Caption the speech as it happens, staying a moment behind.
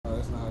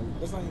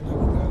That's how you know you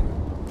got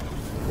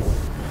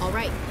it. All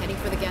right, heading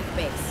for the Geth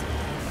base.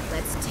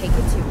 Let's take it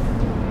to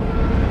her.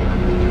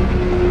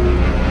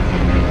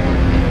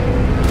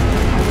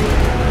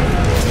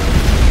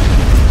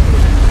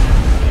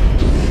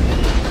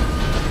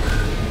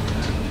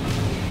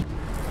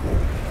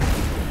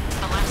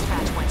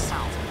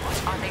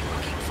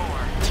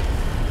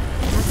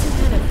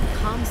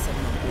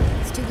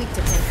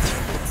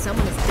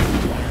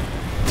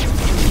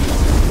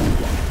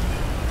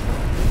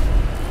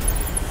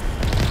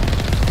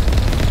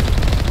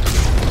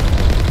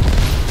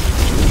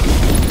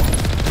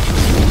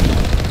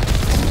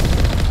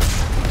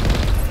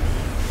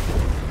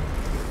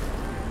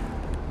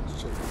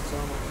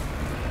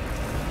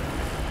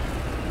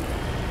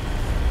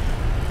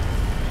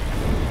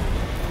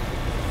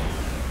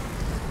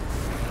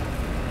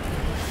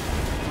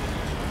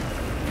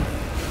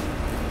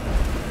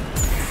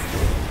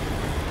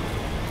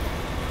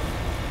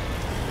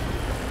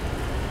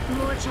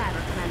 More chatter,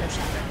 Commander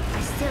Shepard.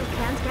 I still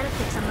can't get a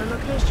fix on the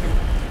location.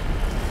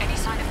 Any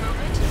sign of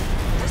movement?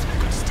 Lisbon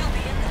could still be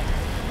in there.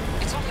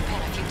 It's only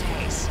been a few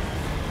days.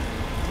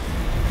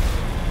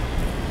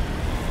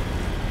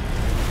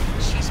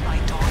 She's my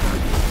daughter.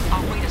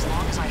 I'll wait as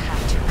long as I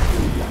have to.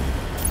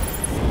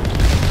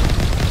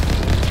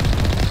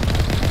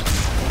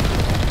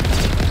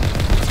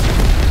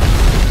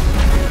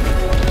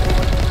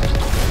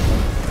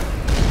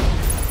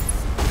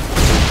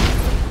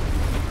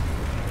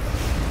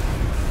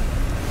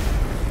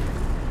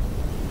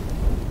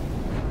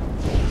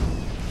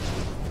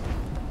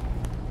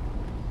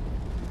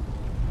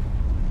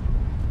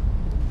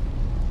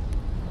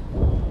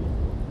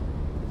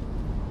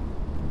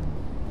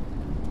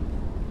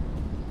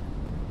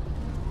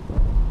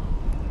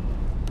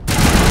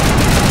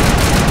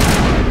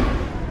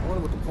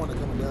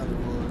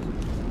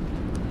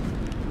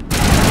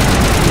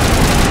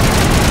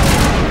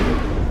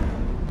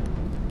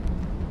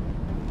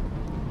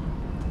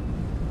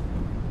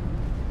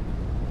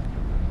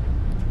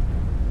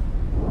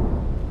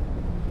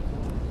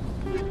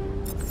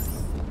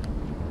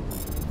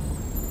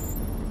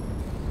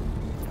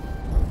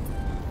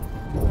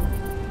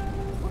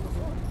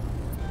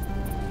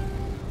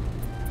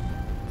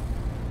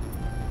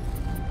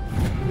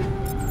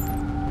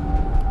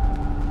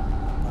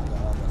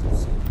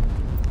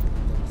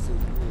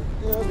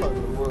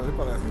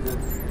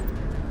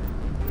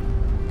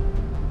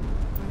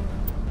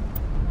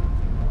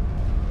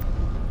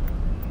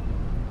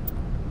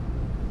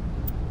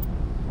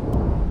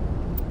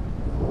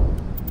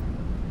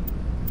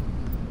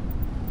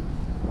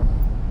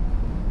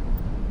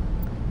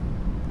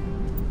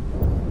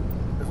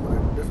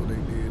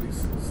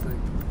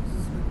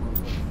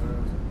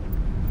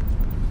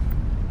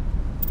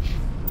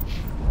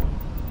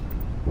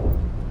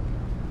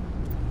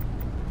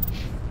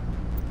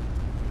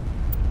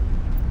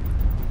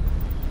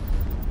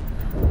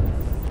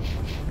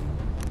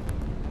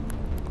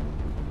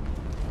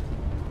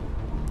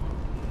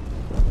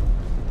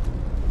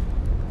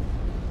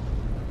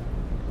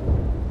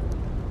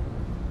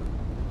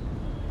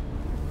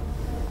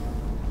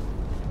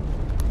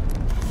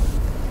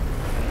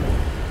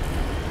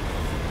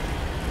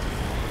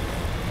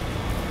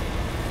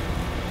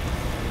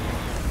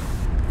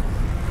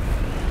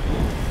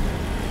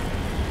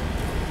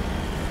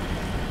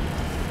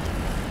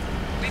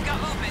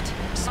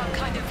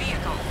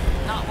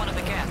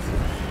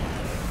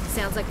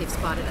 Sounds like they've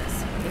spotted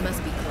us. They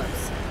must be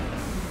close.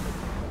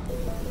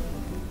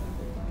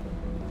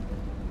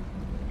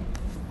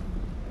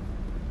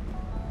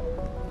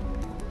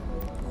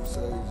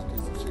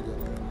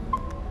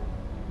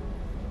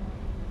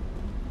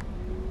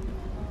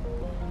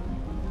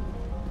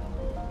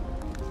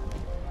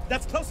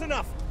 That's close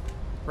enough!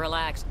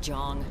 Relax,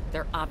 Jong.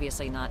 They're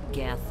obviously not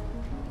Geth.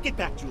 Get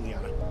back,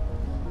 Juliana.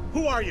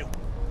 Who are you?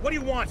 What do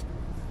you want?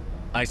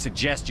 I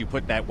suggest you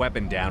put that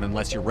weapon down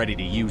unless you're ready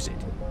to use it.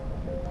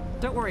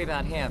 Don't worry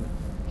about him.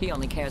 He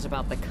only cares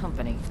about the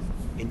company.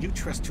 And you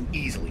trust too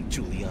easily,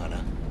 Juliana.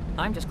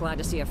 I'm just glad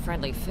to see a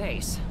friendly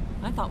face.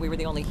 I thought we were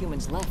the only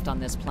humans left on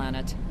this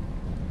planet.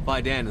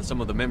 Faidan and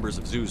some of the members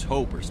of Zhu's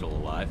Hope are still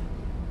alive.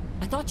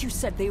 I thought you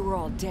said they were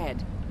all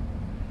dead.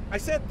 I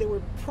said they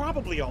were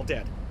probably all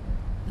dead.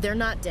 They're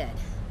not dead,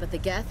 but the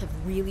Geth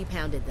have really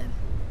pounded them.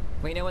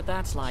 We know what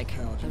that's like.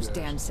 Those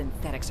damn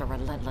synthetics are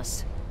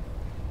relentless.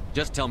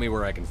 Just tell me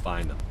where I can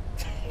find them.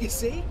 You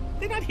see?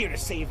 They're not here to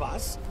save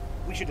us.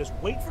 We should just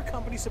wait for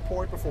company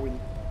support before we...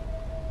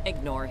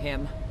 Ignore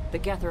him. The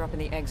Geth are up in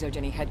the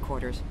Exogeny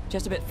headquarters,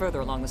 just a bit further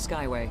along the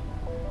Skyway.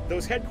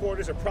 Those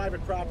headquarters are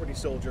private property,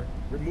 soldier.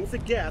 Remove the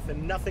Geth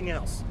and nothing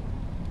else.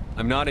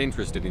 I'm not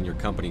interested in your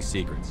company's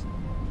secrets.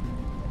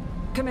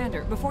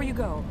 Commander, before you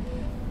go,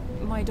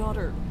 my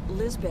daughter,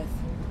 Lisbeth,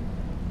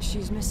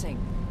 she's missing.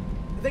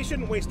 They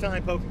shouldn't waste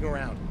time poking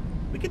around.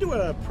 We could do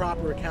a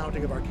proper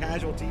accounting of our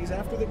casualties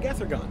after the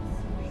Geth are gone.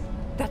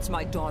 That's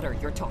my daughter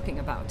you're talking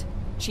about.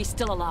 She's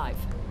still alive.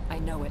 I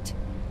know it.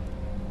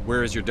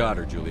 Where is your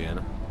daughter,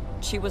 Juliana?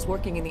 She was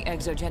working in the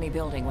Exogeny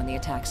building when the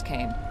attacks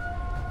came.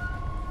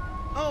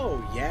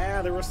 Oh,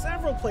 yeah, there were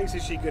several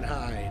places she could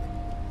hide.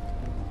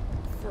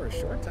 For a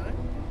short time.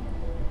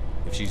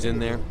 If she's in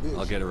there,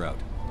 I'll get her out.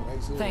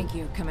 Thank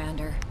you,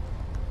 Commander.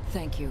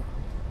 Thank you.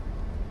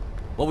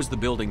 What was the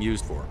building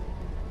used for?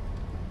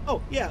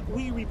 Oh, yeah,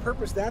 we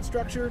repurposed that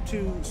structure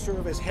to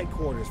serve as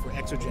headquarters for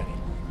Exogeny.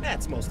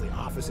 That's mostly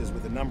offices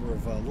with a number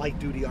of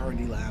light-duty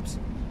R&D labs.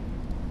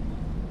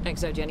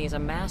 Exogeny is a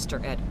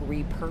master at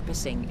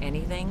repurposing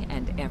anything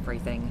and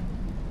everything.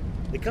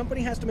 The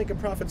company has to make a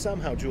profit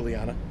somehow,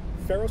 Juliana.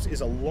 Feros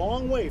is a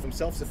long way from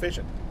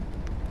self-sufficient.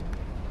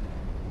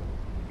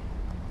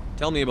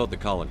 Tell me about the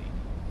colony.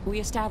 We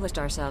established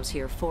ourselves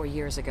here 4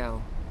 years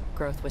ago.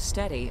 Growth was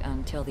steady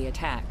until the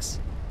attacks.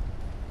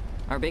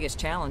 Our biggest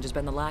challenge has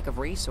been the lack of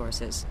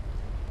resources.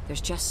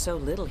 There's just so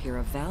little here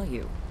of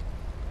value.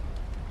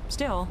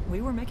 Still,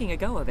 we were making a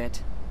go of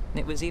it.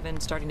 It was even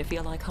starting to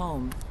feel like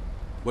home.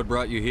 What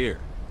brought you here?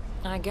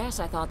 I guess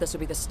I thought this would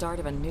be the start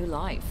of a new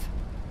life.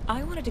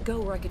 I wanted to go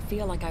where I could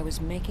feel like I was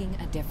making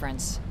a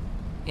difference.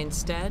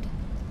 Instead,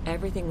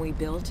 everything we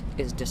built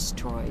is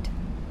destroyed.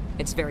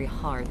 It's very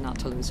hard not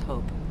to lose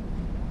hope.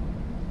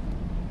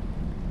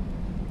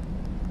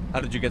 How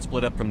did you get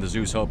split up from the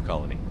Zeus Hope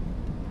colony?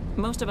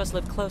 Most of us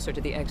lived closer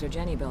to the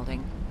Exogeny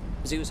building.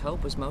 Zeus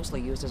Hope was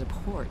mostly used as a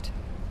port.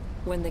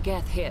 When the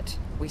Geth hit,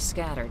 we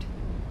scattered.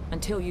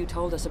 Until you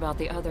told us about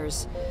the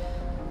others,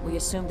 we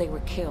assumed they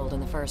were killed in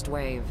the first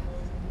wave.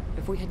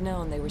 If we had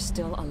known they were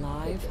still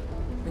alive,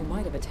 we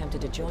might have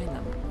attempted to join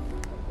them.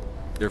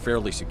 They're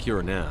fairly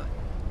secure now.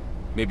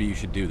 Maybe you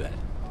should do that.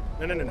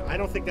 No. I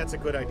don't think that's a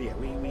good idea.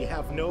 We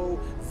have no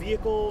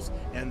vehicles,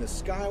 and the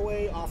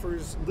Skyway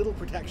offers little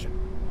protection.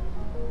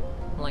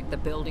 Like the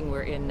building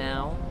we're in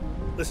now?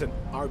 Listen,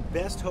 our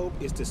best hope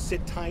is to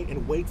sit tight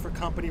and wait for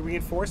company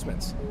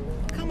reinforcements.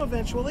 Come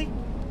eventually.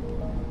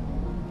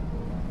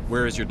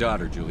 Where is your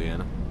daughter,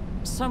 Juliana?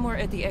 Somewhere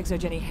at the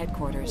Exogeny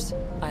headquarters,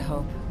 I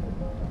hope.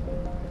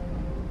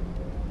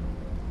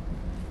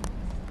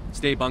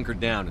 Stay bunkered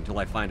down until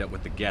I find out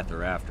what the Geth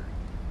are after.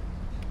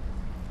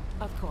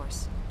 Of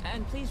course.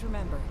 And please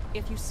remember,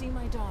 if you see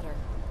my daughter...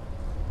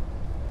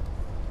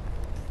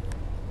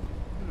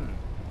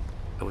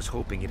 I was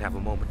hoping you'd have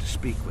a moment to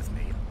speak with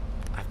me.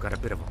 I've got a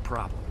bit of a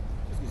problem.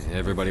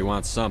 Everybody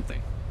wants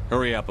something.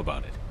 Hurry up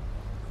about it.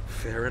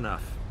 Fair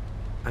enough.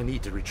 I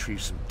need to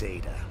retrieve some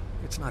data.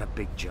 It's not a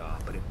big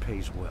job, but it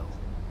pays well.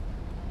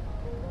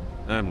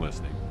 I'm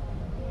listening.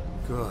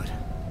 Good.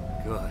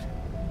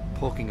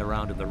 Poking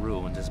around in the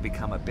ruins has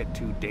become a bit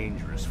too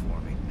dangerous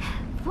for me.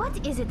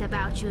 What is it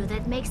about you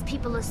that makes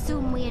people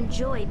assume we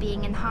enjoy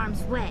being in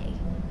harm's way?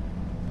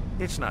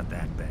 It's not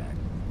that bad,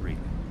 really.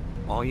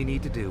 All you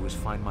need to do is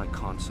find my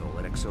console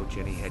at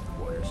Exogeny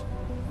headquarters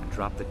and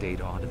drop the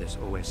data onto this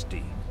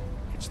OSD.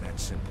 It's that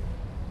simple.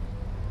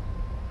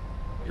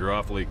 You're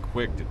awfully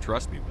quick to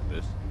trust me with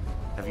this.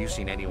 Have you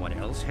seen anyone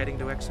else heading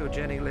to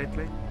Exogeny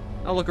lately?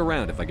 I'll look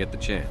around if I get the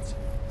chance.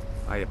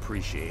 I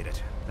appreciate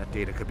it. That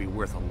data could be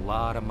worth a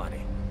lot of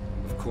money.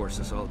 Of course,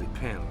 this all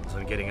depends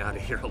on getting out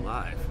of here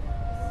alive.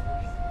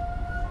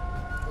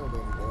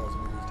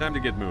 Time to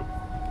get moving.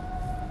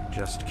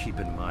 Just keep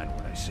in mind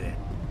what I said.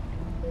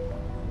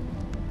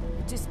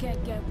 It just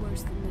can't get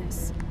worse than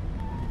this.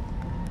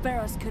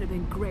 Feros could have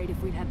been great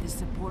if we'd had the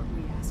support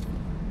we asked for.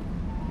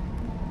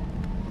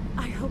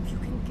 I hope you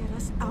can get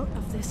us out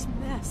of this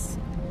mess.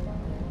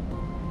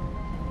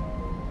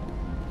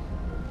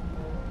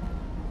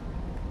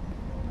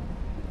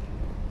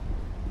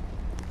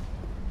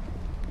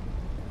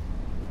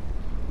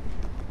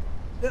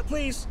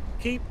 Please,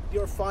 keep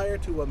your fire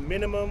to a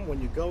minimum when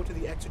you go to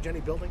the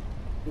Exogeny building.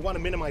 We want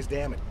to minimize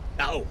damage.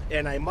 Oh,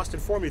 and I must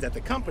inform you that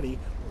the company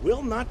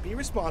will not be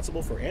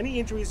responsible for any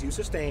injuries you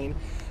sustain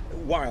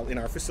while in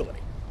our facility.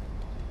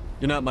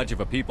 You're not much of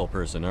a people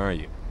person, are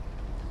you?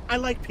 I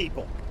like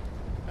people.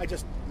 I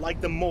just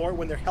like them more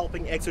when they're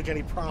helping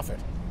Exogeny profit.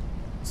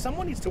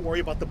 Someone needs to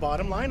worry about the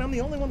bottom line. I'm the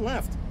only one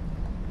left.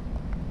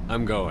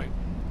 I'm going.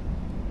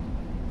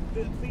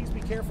 Please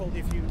be careful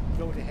if you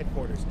go to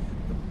headquarters.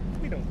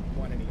 We don't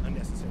want any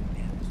unnecessary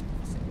damage.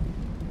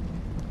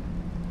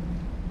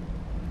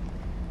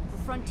 The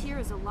frontier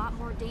is a lot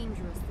more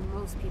dangerous than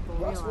most people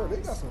But I realize. swear, they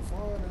got some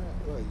fun,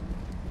 like,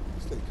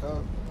 stay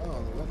calm. I don't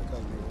know, let the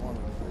cops be one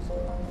of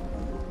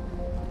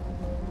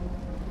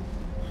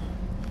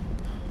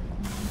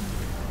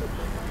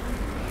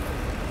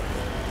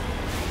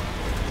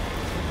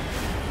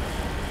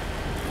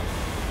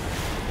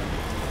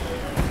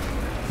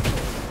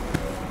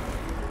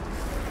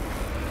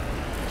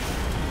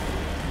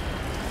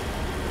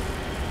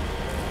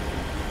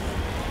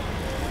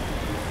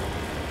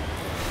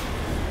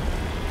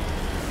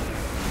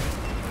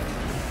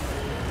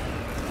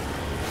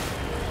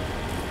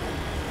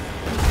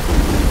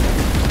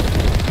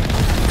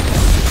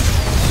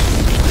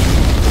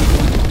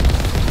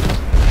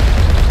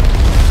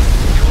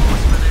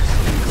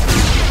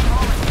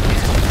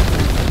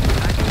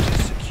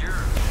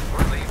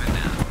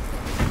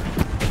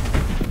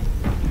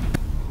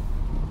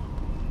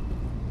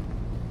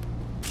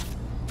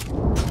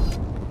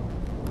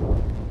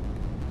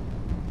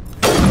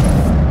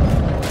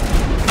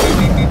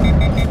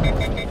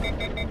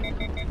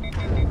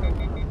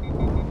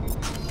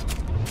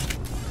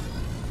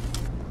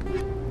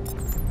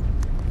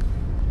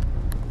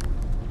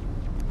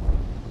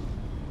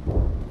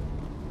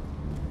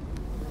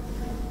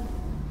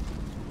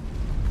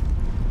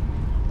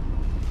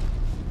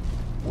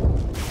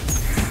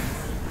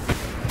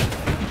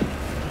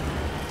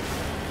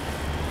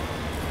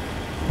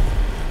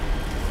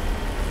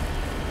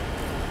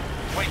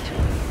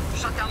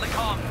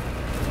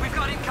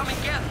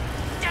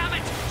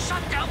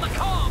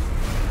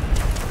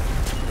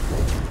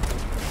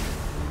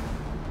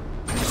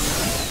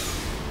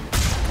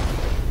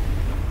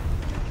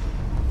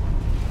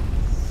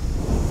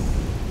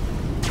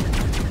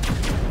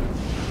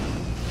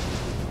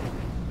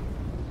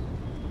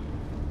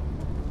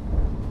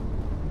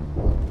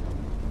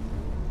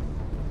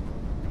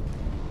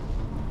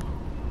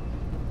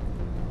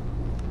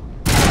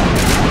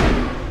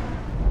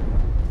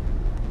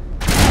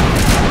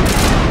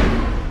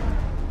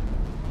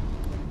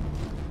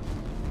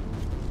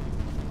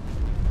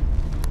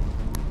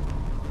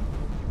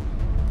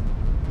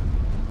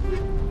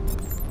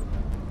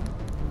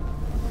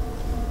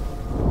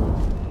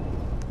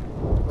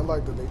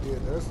that they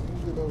did. There's some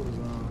good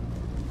design.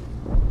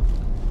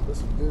 There's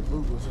some good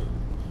bloopers.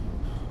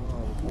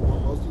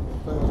 Most people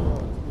pass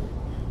by.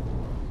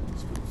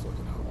 It's pretty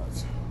fucking hot.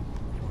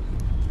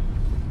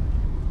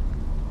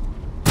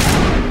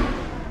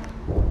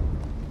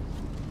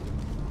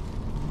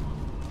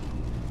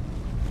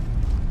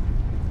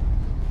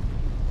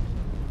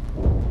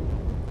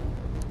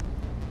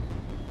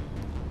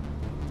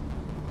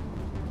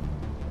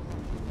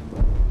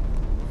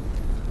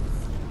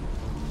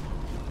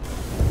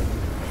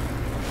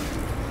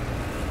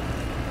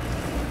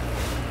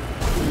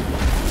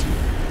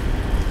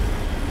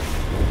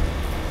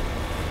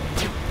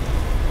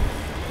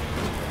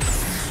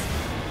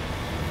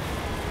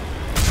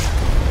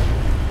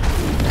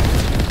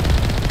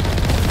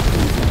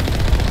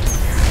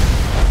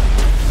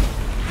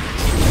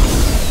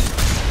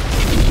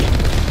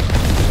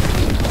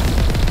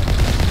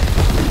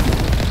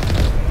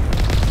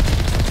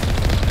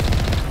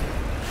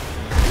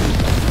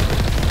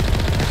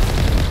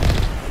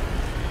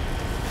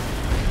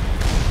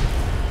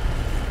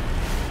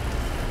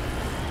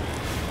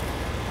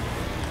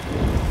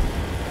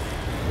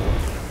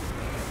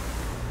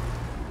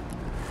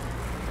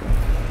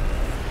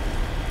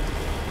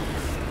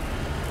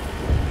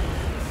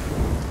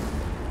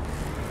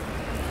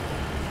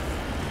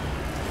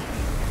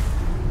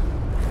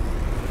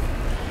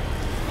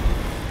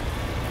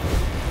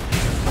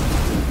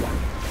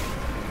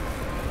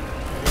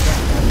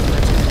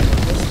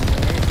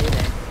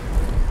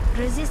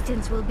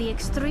 Resistance will be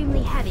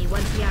extremely heavy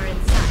once we are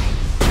inside.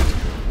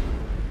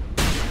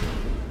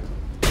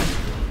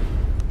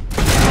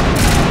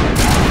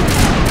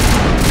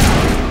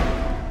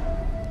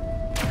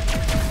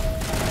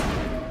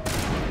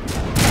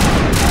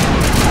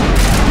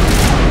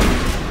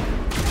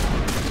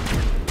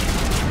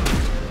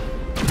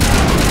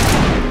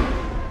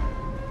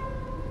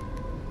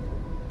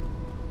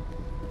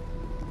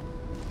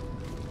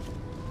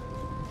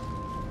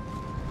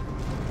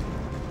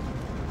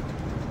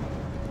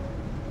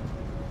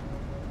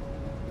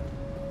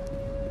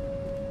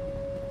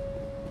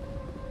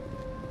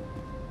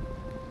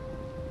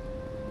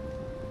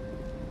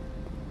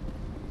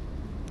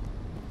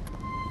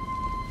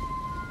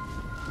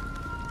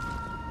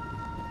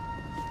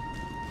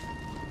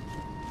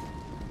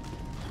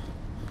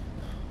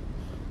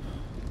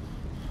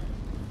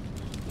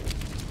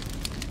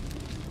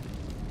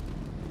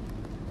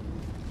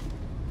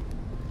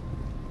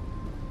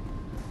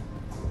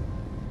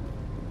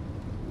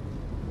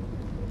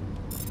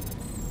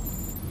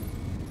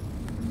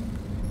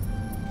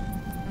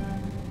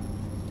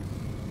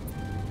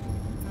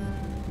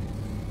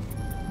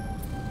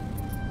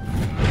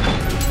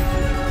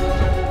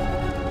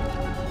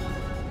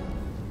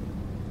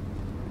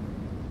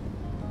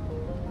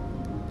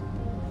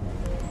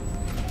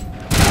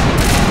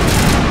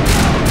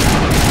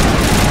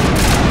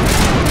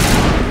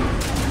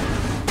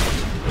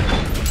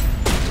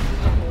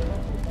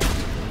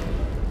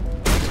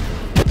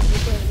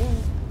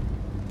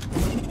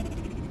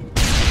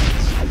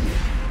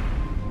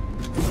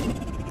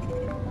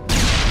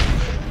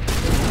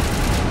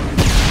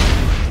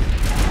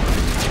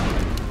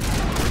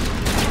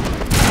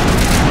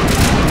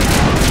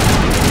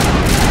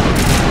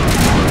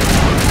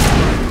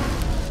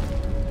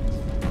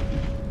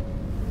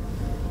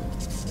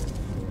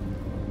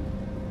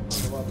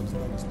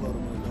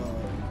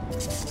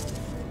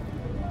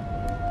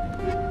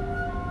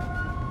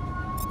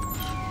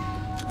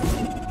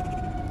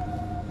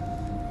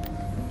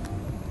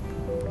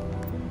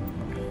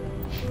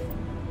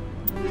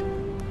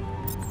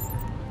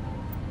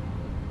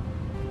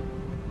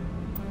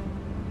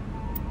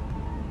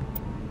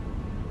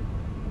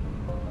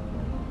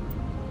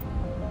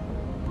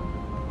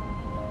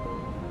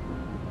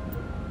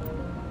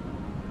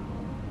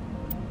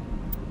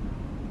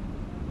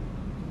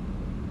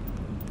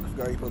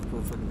 Guy, you supposed to put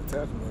a freaking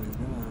attachment on these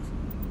guns.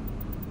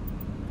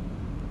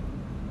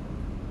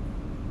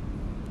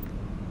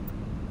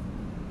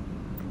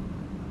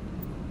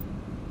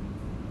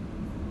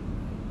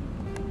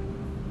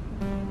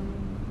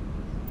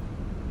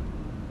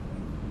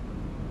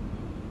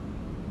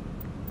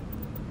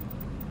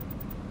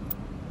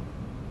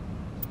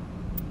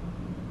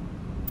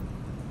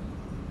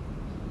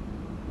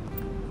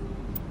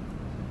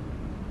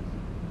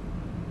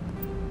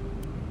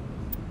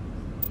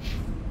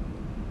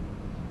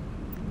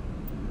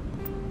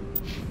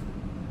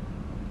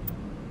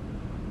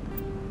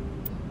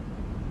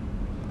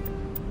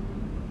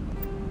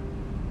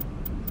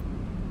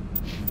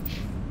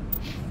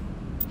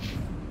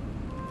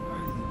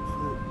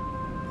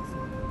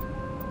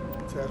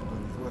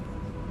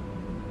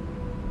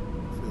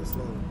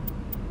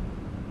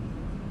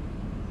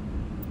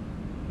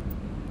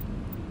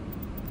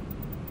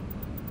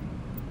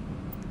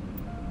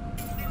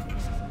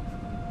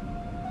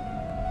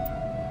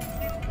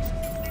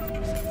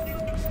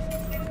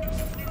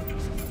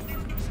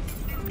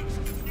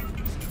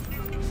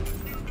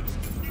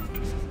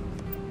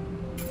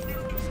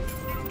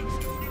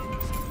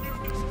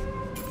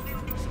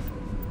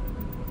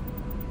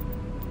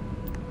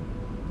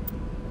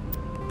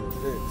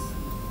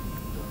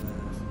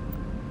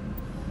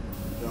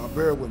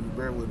 Bear with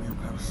me, I'm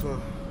kind of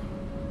slow.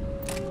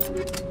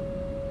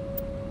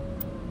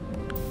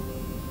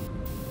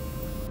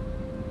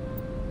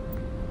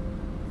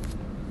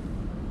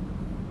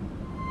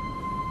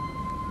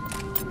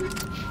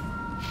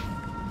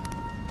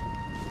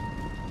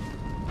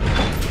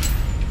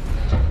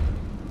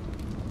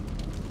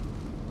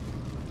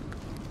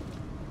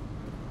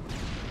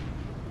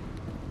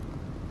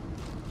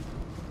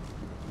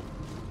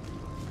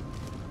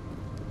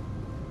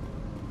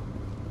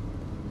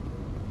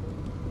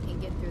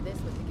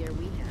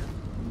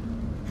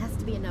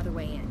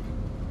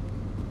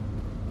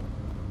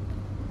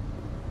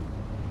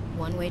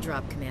 One-way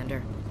drop,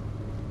 Commander.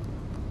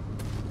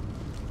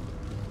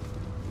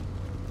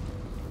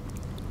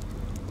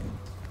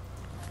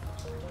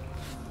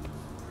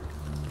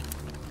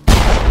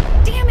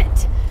 Damn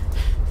it!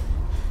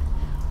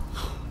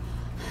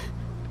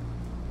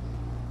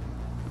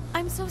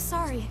 I'm so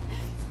sorry.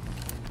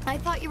 I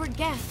thought you were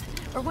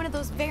Geth, or one of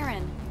those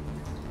Baron.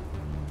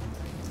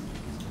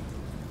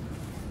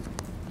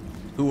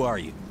 Who are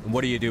you, and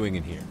what are you doing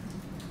in here?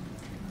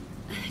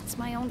 It's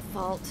my own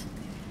fault.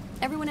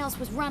 Everyone else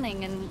was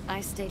running, and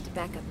I stayed to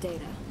back up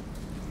data.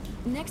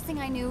 Next thing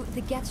I knew, the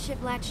Geth ship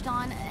latched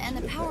on, and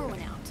the power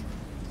went out.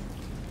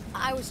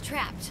 I was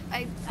trapped.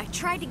 I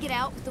tried to get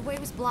out, but the way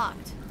was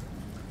blocked.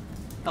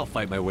 I'll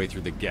fight my way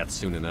through the Geth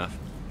soon enough.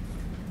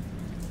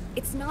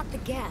 It's not the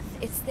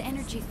Geth, it's the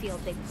energy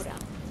field they put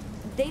up.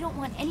 They don't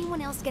want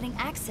anyone else getting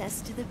access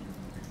to the...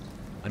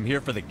 I'm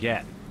here for the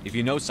Geth. If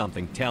you know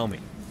something, tell me.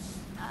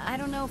 I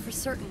don't know for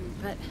certain,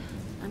 but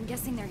I'm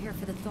guessing they're here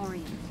for the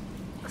Thorian.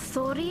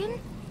 Thorian?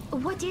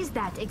 What is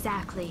that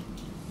exactly?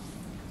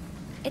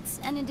 It's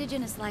an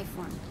indigenous life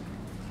form.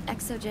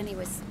 ExoGeni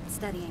was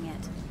studying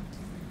it.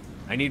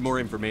 I need more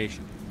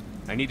information.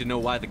 I need to know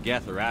why the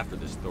Geth are after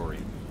this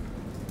Thorian.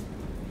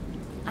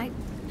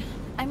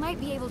 I might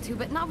be able to,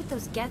 but not with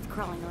those Geth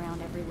crawling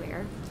around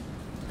everywhere.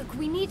 Look,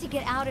 we need to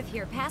get out of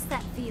here, past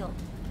that field.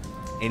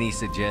 Any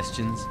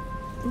suggestions?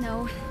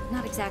 No,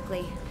 not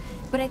exactly.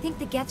 But I think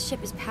the Geth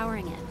ship is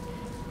powering it.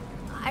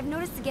 I've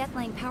noticed the Geth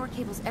laying power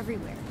cables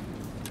everywhere.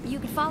 You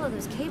could follow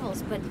those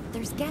cables, but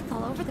there's Geth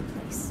all over the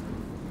place.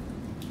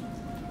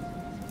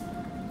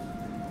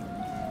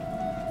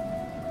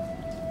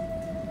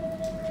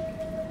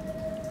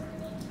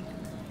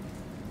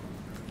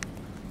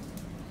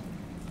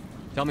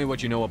 Tell me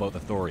what you know about the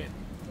Thorian.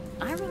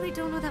 I really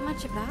don't know that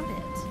much about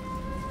it.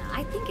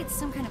 I think it's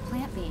some kind of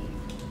plant being.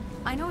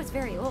 I know it's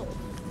very old.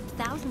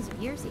 Thousands of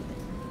years even.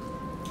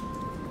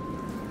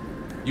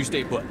 You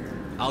stay put.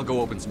 I'll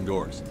go open some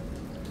doors.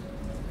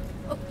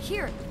 Oh,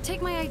 here,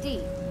 take my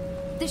ID.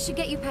 This should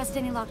get you past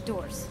any locked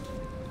doors.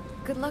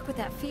 Good luck with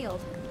that field.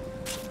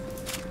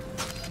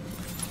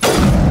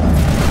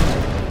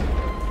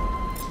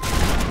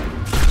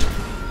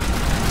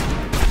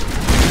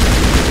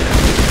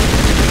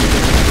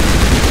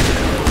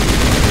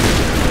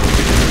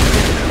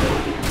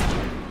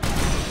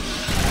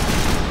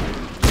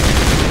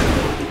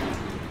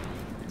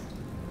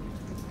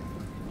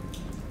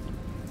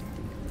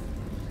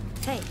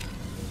 Hey,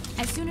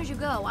 as soon as you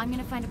go, I'm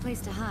gonna find a place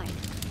to hide.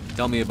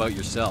 Tell me about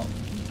yourself.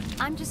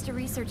 I'm just a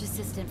research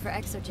assistant for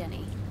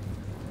ExoGeni.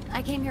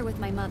 I came here with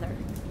my mother.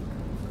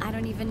 I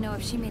don't even know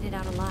if she made it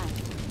out alive.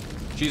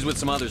 She's with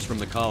some others from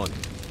the colony.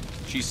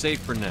 She's safe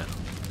for now.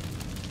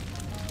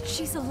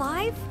 She's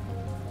alive?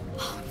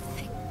 Oh,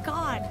 thank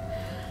God.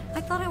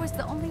 I thought I was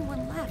the only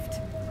one left.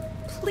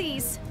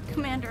 Please,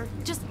 Commander,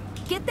 just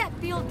get that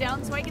field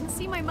down so I can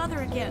see my mother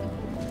again.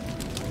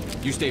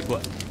 You stay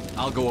put.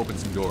 I'll go open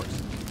some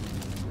doors.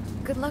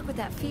 Good luck with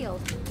that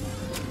field.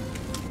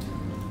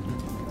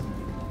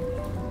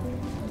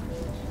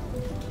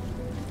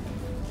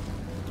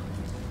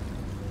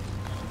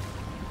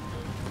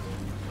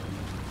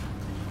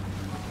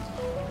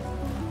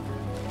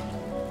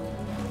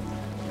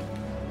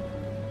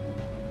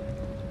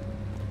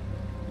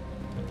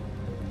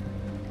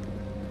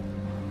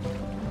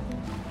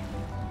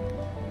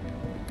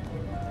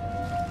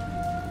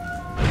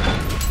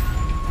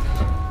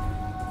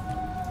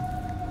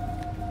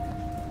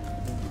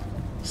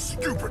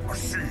 Stupid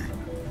machine!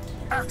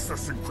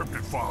 Access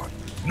encrypted file.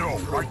 No,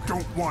 I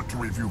don't want to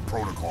review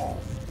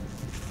protocol.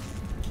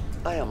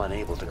 I am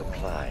unable to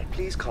comply.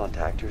 Please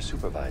contact your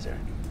supervisor.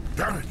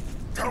 Damn it!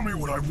 Tell me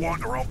what I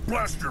want or I'll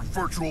blast your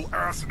virtual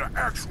ass into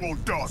actual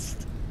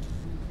dust!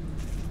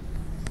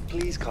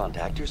 Please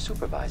contact your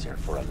supervisor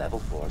for a level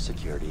 4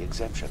 security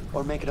exemption,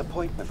 or make an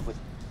appointment with...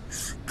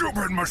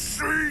 Stupid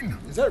machine!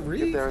 Is that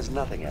real? If there is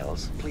nothing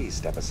else, please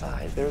step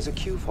aside. There is a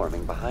queue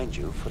forming behind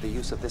you for the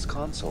use of this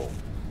console.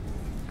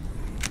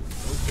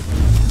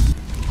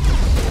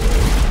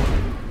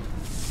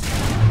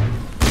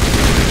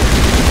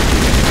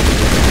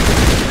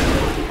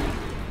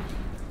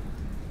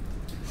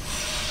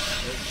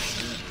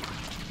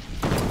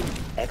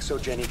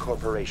 ExoGeni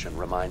Corporation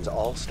reminds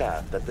all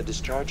staff that the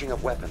discharging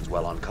of weapons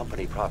while on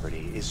company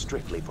property is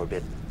strictly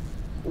forbidden.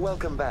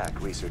 Welcome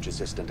back, Research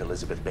Assistant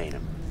Elizabeth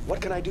Bainham.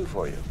 What can I do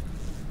for you?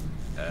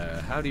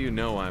 How do you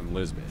know I'm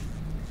Lisbeth?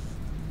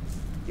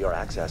 Your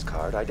access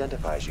card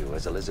identifies you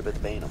as Elizabeth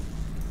Bainham.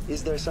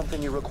 Is there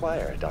something you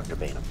require, Dr.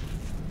 Bainham?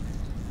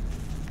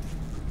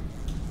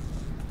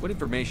 What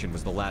information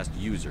was the last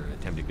user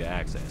attempting to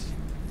access?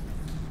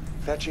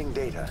 Fetching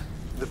data.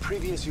 The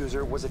previous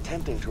user was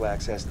attempting to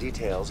access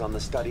details on the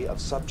study of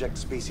subject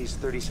species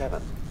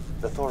 37,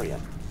 the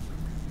Thorian.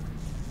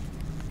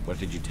 What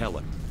did you tell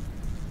him?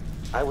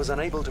 I was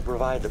unable to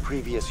provide the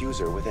previous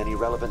user with any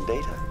relevant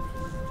data.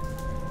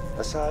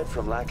 Aside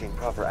from lacking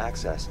proper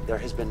access, there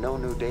has been no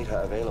new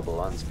data available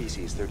on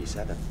species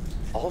 37.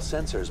 All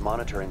sensors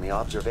monitoring the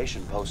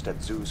observation post at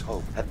Zhu's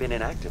Hope have been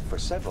inactive for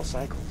several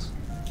cycles.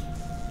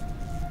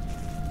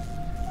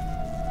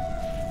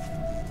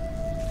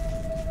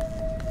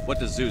 What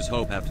does Zhu's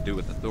Hope have to do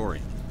with the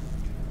Thorian?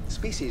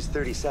 Species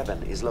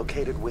 37 is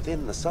located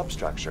within the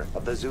substructure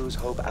of the Zhu's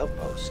Hope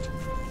outpost.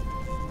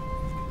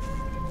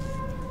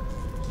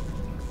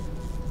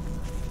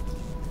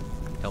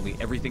 Tell me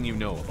everything you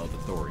know about the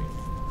Thorian.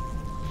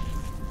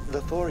 The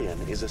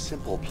Thorian is a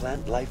simple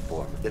plant life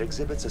form that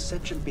exhibits a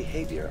sentient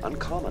behavior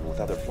uncommon with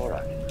other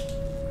flora.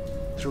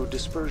 Through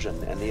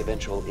dispersion and the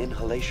eventual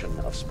inhalation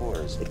of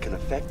spores, it can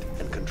affect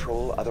and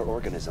control other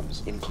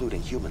organisms,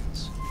 including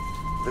humans.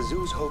 The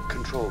Zhu's Hope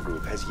control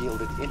group has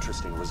yielded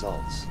interesting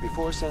results.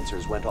 Before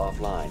sensors went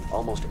offline,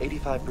 almost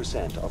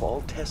 85% of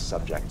all test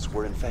subjects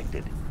were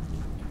infected.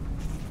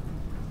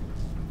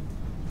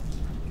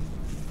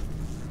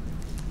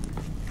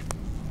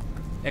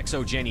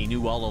 ExoGeni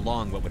knew all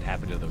along what would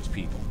happen to those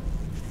people.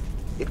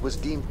 It was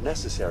deemed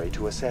necessary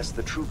to assess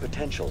the true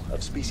potential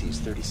of species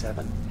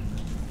 37.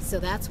 So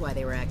that's why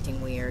they were acting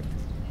weird.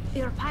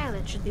 Your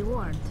pilot should be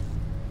warned.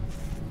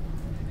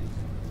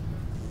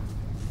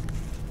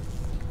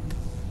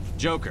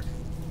 Joker.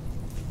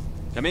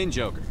 Come in,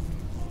 Joker.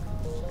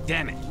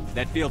 Damn it,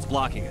 that field's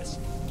blocking us.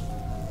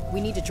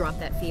 We need to drop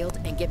that field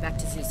and get back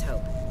to Zhu's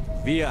Hope.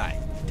 VI,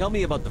 tell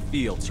me about the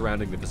field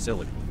surrounding the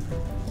facility.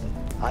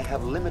 I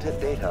have limited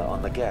data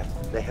on the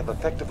Geth. They have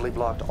effectively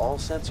blocked all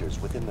sensors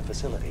within the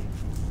facility.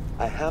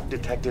 I have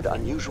detected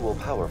unusual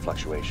power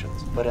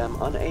fluctuations, but am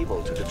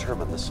unable to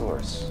determine the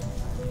source.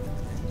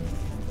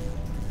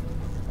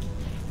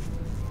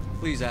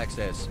 Please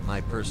access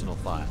my personal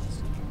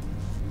files.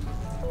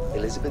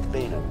 Elizabeth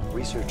Bainham,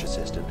 Research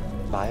Assistant,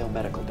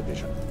 Biomedical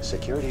Division,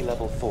 Security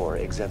Level 4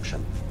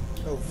 exemption.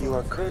 You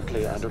are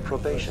currently under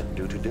probation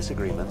due to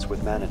disagreements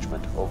with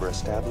management over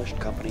established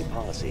company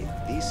policy.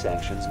 These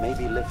sanctions may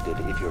be lifted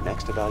if your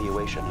next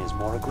evaluation is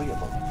more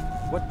agreeable.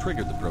 What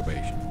triggered the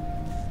probation?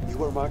 You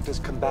were marked as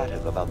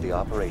combative about the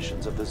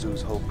operations of the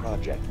Zhu's Hope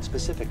project,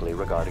 specifically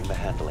regarding the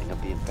handling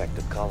of the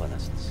infected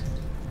colonists.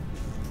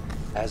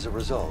 As a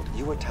result,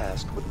 you were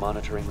tasked with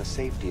monitoring the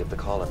safety of the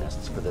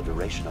colonists for the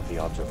duration of the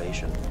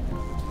observation.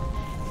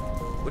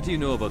 What do you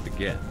know about the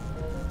Geth?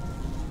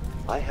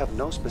 I have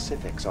no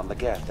specifics on the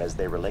Geth as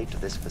they relate to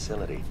this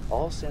facility.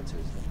 All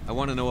sensors... I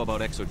want to know about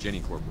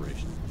ExoGeni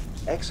Corporation.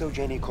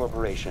 ExoGeni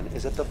Corporation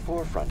is at the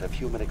forefront of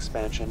human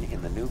expansion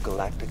in the new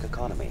galactic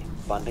economy,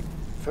 funding...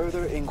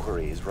 Further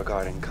inquiries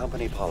regarding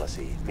company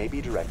policy may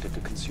be directed to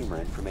Consumer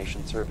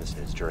Information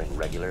Services during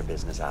regular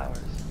business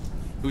hours.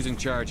 Who's in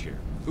charge here?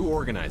 Who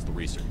organized the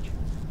research?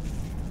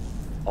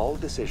 All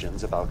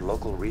decisions about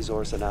local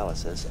resource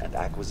analysis and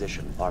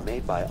acquisition are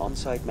made by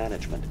on-site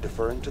management,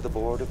 deferring to the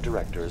board of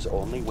directors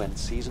only when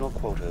seasonal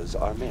quotas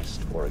are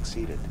missed or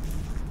exceeded.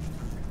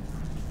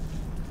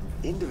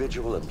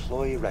 Individual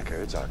employee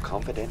records are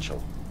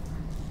confidential.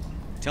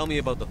 Tell me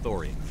about the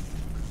Thorian.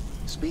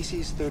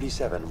 Species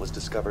 37 was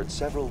discovered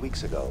several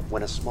weeks ago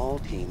when a small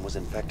team was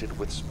infected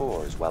with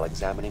spores while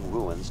examining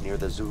ruins near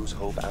the Zhu's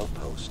Hope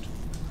outpost.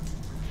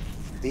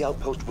 The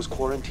outpost was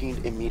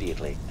quarantined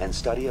immediately, and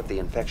study of the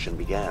infection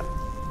began.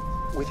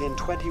 Within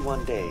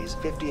 21 days,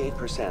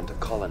 58% of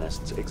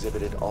colonists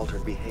exhibited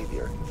altered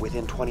behavior.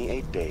 Within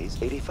 28 days,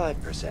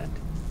 85%.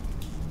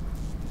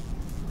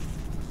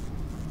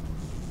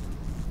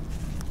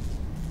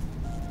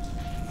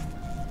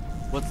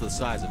 What's the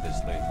size of this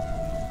thing?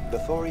 The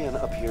Thorian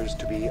appears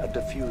to be a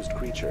diffused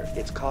creature.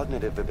 Its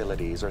cognitive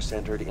abilities are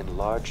centered in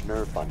large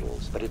nerve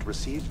bundles, but it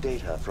receives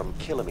data from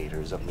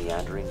kilometers of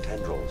meandering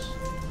tendrils.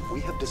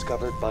 We have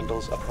discovered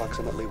bundles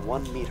approximately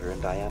 1 meter in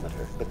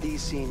diameter, but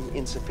these seem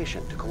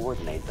insufficient to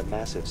coordinate the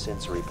massive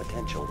sensory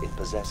potential it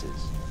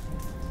possesses.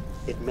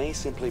 It may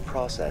simply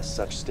process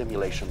such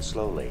stimulation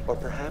slowly, or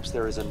perhaps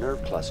there is a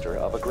nerve cluster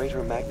of a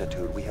greater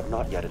magnitude we have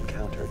not yet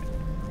encountered.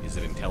 Is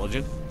it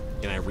intelligent?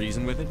 Can I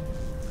reason with it?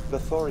 The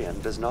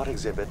Thorian does not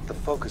exhibit the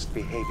focused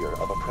behavior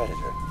of a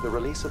predator. The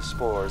release of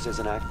spores is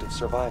an act of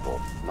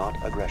survival, not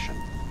aggression.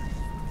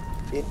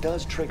 It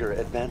does trigger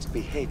advanced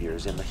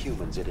behaviors in the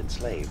humans it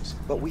enslaves,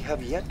 but we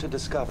have yet to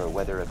discover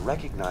whether it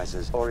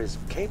recognizes or is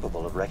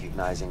capable of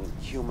recognizing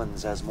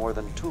humans as more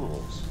than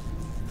tools.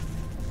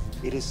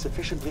 It is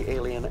sufficiently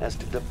alien as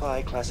to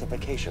defy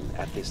classification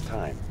at this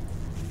time.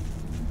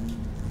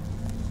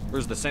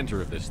 Where's the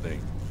center of this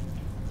thing?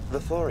 The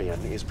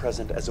Thorian is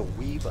present as a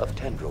weave of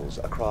tendrils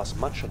across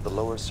much of the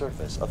lower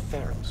surface of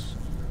Pharos.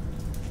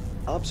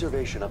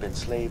 Observation of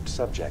enslaved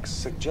subjects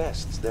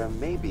suggests there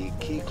may be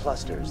key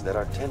clusters that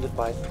are tended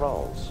by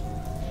thralls.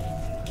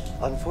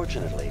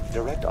 Unfortunately,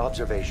 direct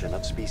observation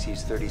of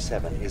species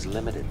 37 is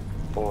limited,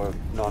 or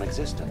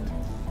non-existent.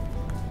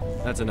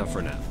 That's enough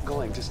for now.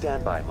 Going to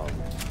standby mode.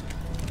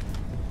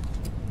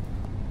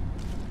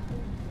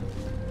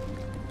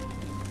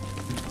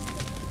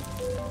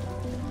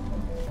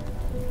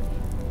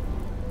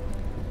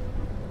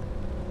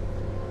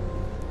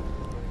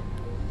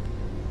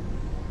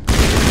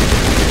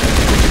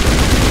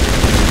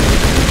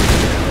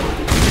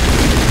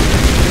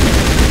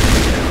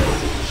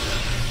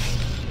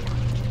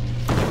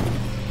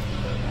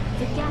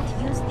 The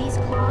Geth used these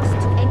claws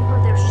to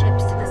anchor their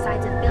ships to the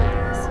sides of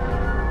buildings.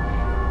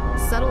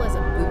 Subtle as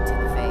a boot to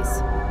the face.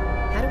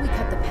 How do we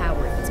cut the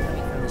power if it's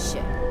coming from the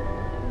ship?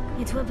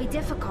 It will be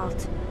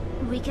difficult.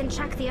 We can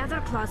check the other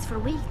claws for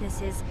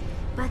weaknesses,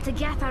 but the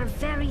Geth are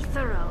very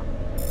thorough.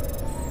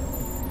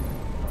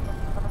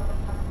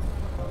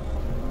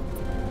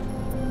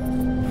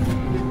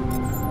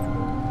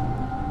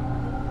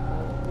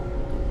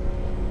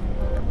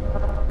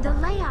 The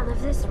layout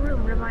of this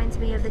room reminds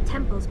me of the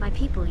temples my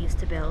people used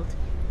to build.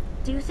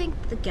 Do you think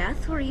the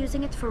Geth were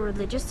using it for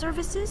religious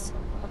services?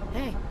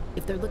 Hey,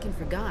 if they're looking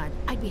for God,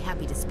 I'd be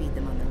happy to speed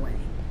them on their way.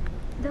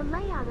 The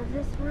layout of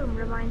this room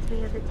reminds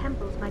me of the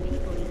temples my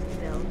people used to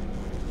build.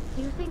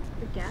 Do you think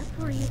the Geth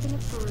were using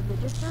it for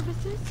religious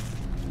services?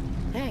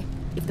 Hey,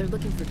 if they're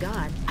looking for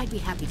God, I'd be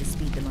happy to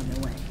speed them on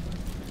their way.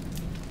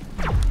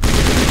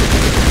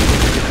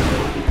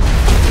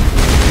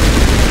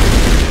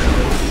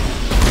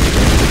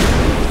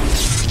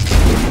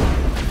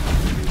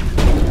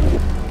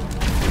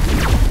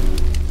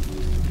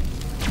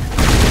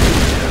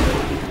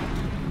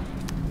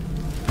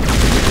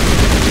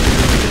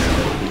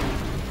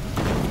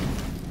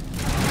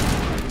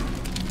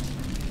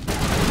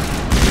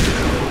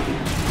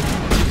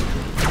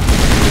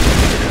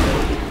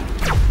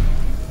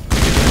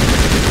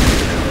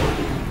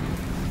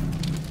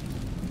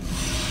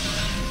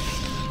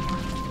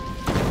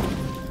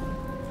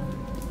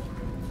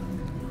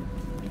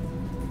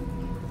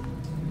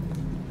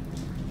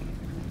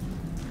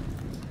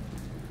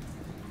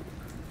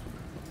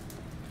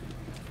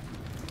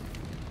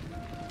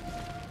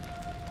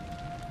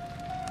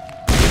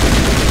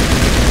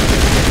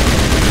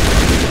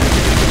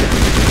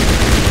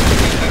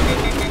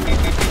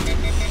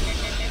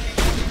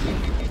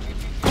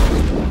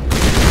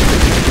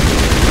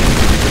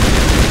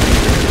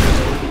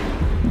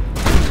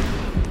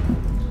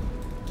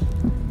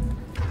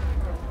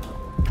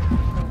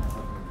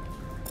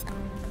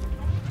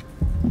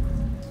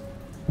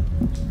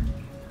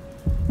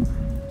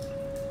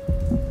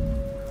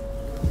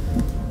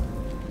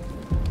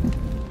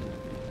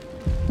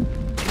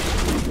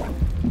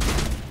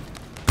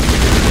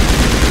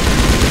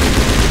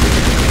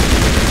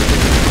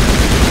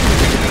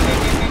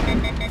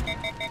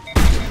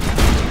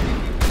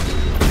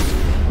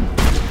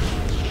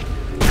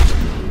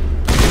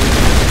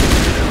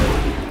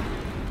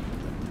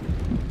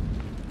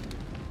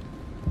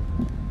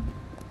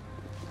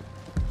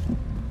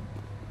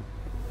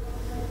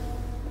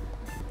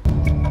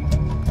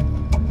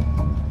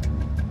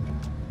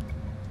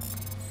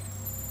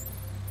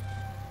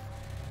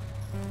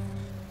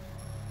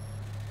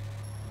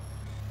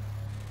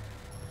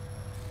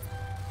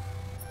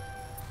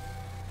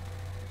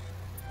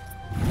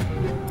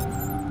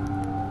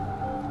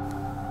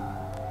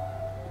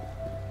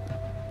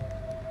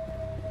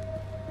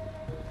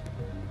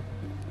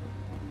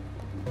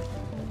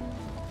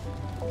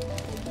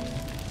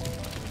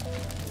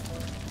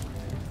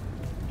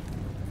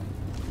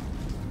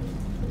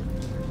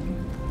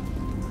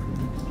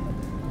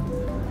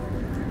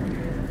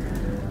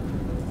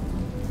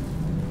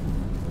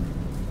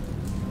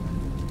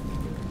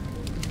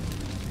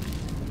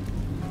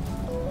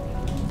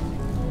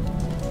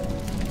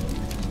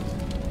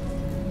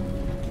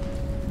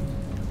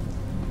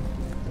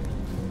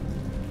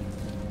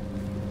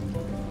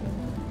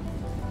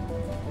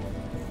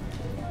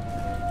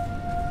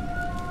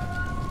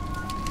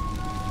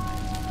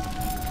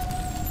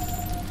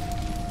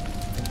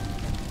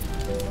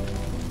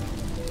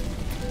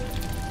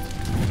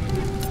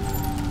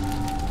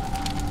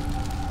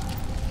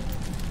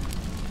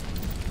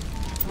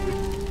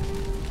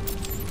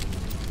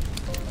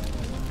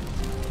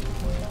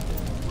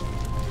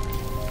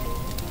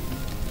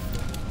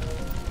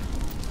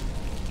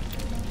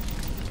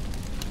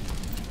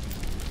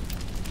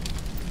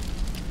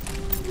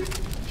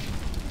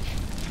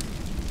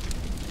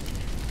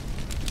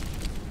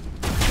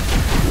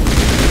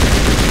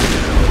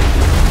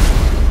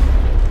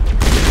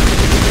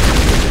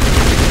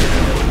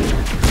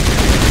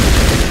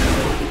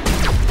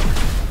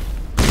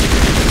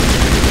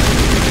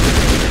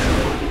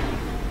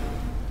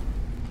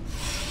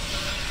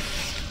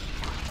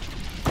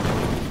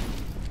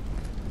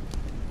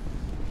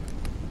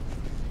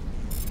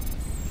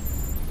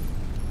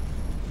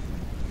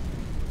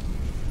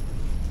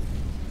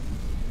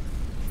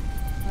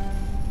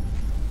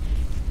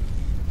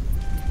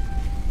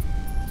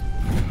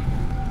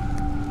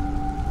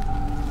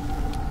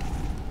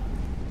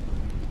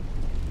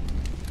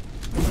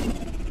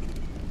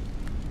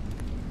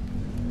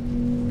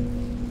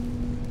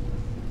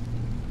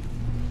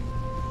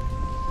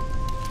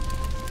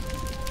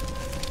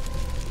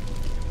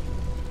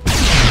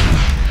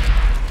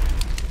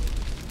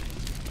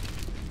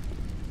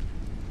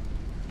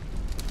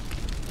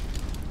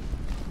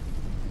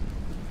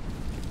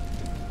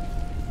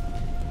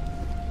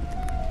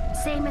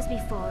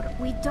 before,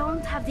 we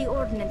don't have the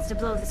ordnance to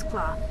blow this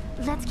claw.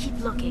 Let's keep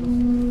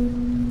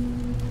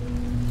looking.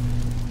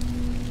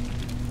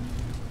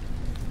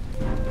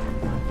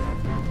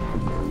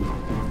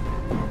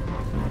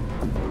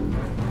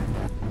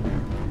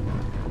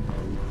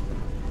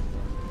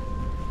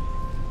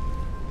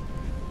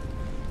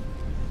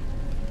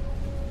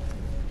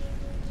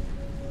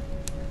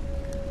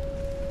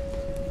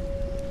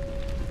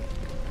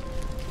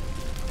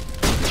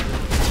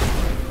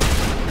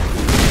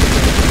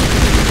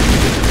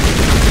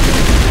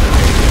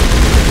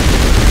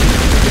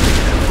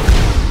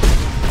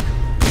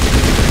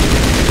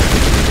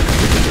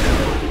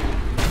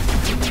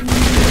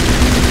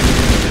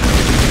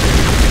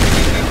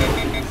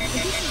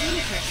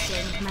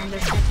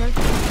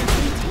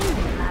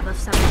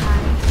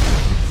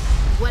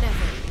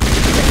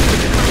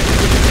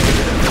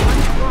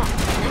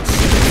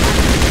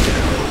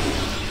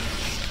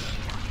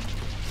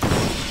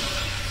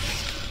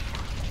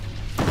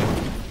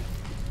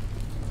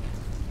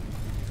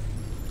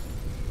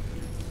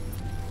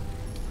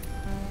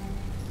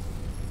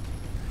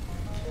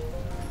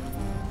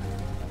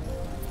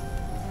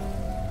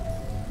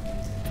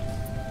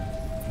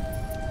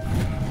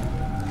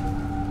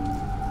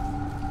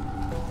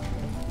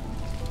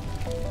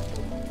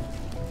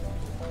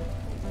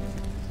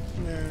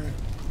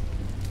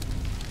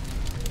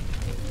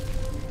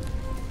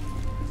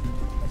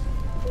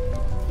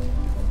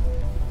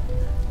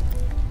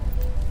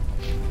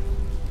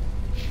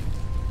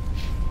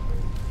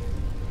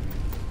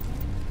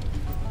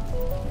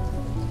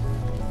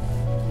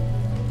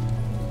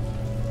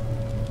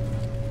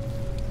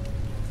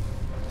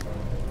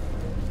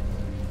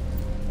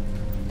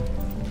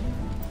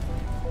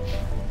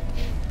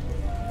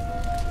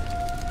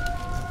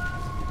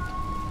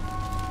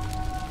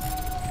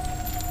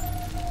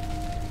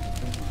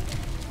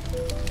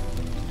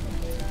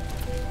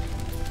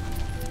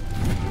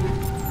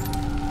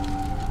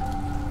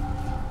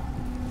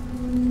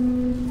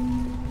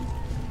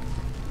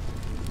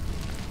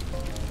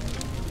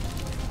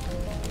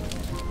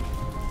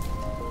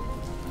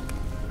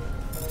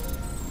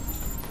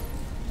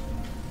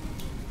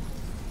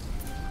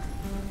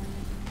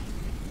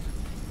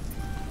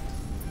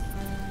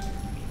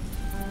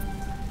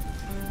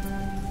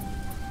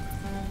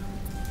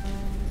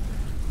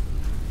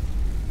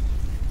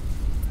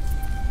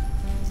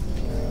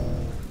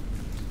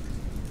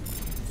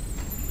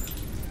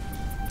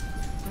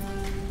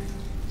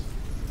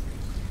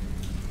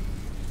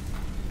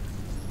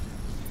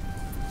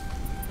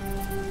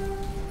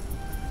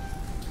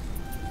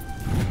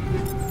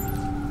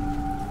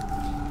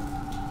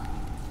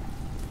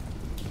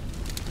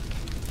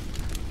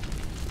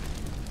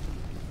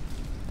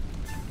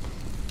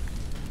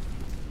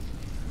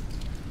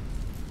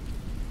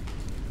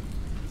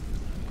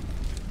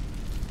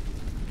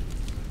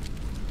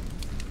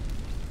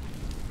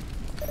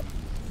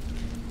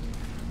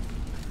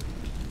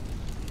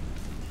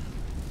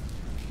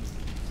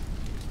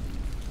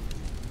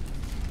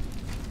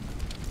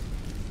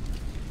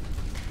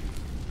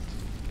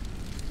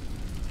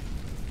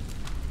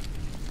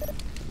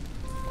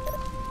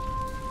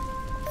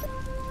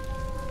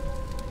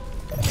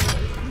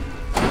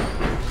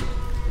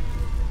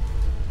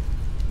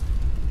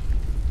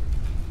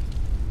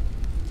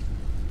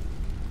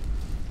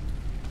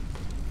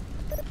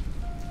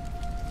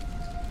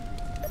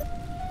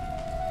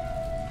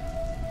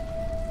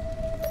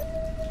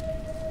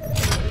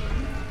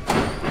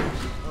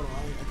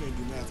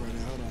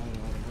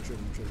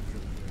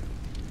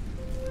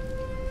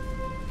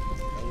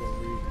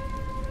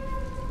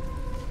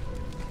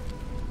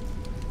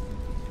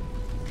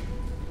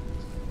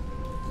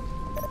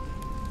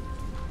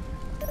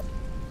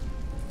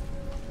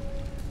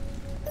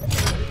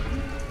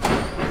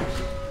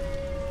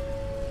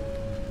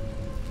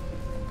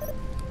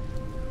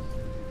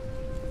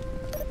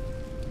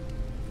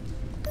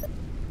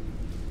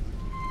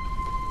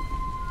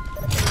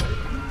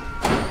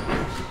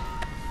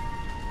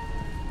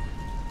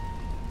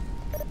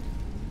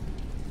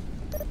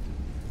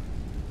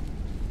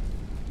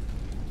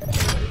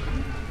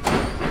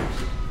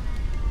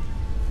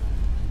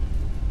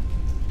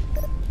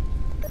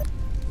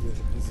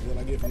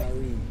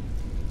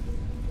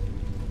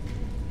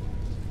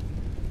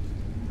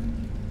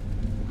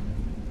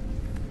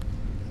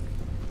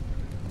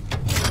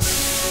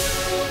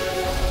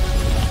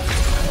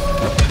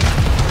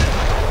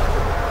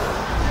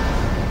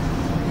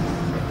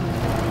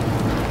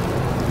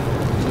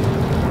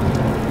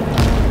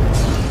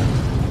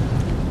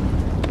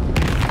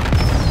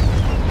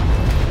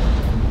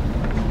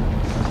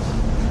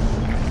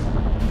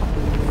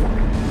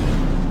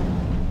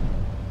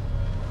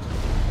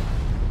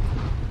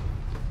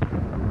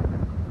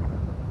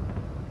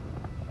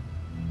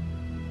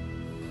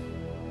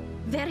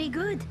 Very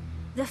good.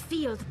 The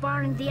field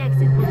barring the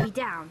exit will be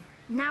down.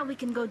 Now we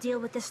can go deal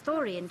with the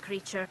Storian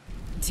creature.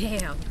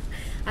 Damn.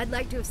 I'd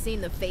like to have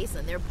seen the face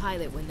on their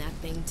pilot when that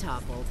thing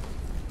toppled.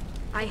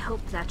 I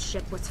hope that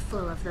ship was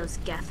full of those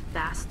Geth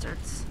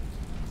bastards.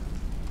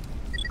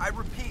 I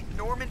repeat,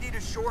 Normandy to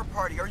shore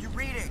party. Are you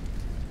reading?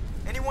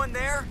 Anyone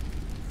there?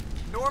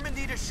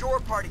 Normandy to shore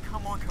party.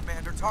 Come on,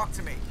 Commander, talk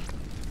to me.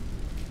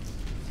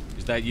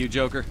 Is that you,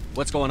 Joker?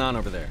 What's going on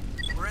over there?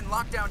 We're in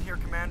lockdown here,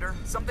 Commander.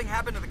 Something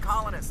happened to the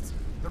colonists.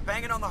 They're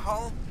banging on the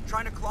hull,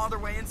 trying to claw their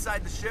way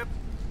inside the ship.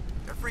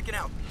 They're freaking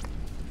out.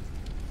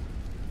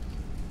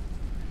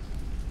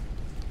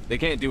 They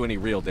can't do any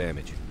real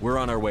damage. We're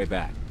on our way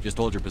back. Just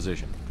hold your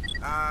position.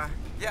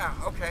 Yeah,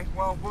 okay.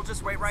 Well, we'll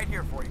just wait right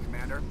here for you,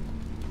 Commander.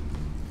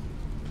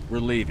 We're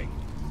leaving.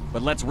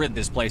 But let's rid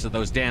this place of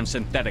those damn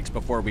synthetics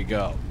before we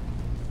go.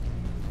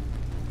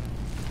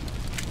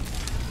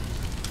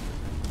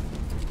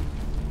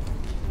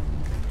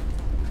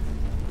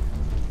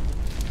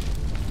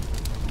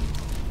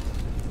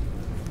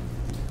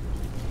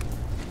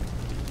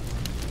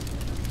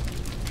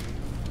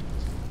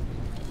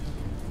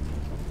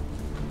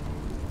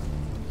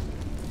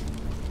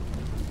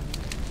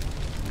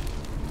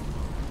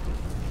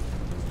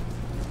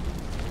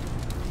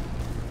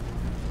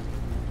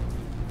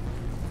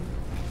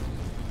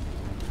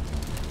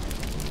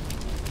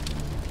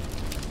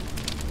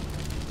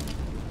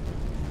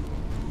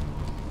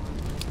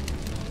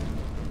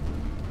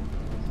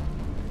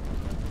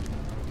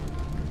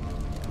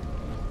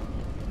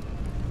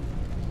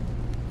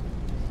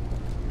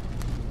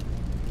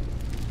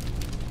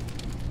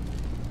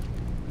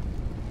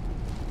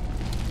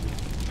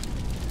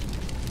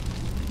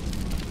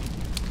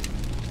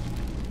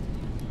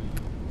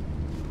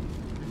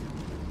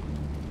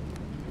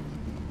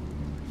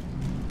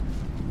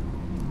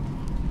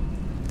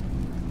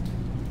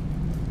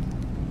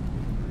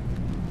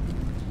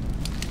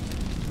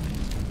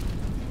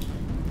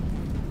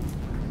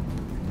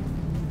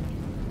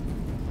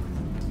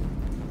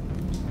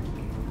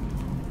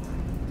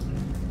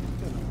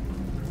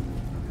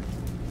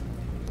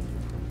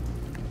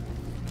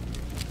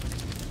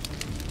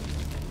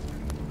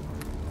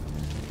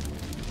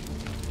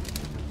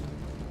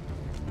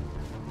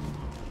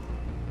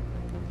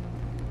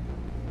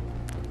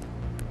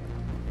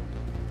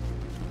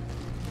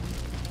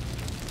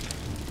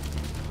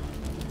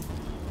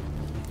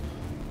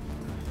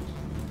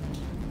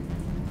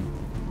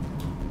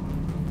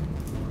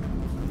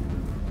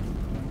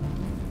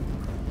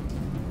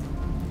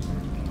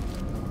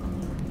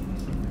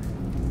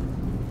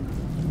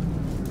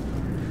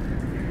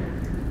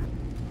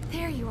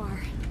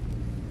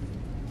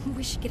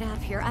 We should get out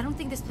of here. I don't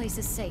think this place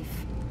is safe.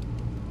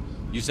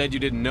 You said you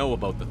didn't know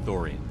about the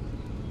thorium.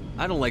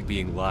 I don't like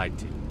being lied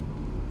to.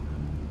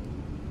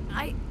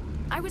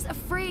 I was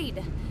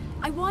afraid.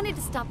 I wanted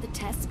to stop the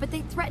tests, but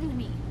they threatened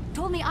me.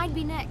 Told me I'd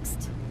be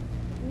next.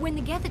 When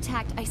the Geth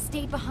attacked, I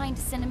stayed behind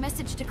to send a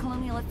message to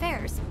Colonial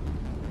Affairs.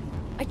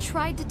 I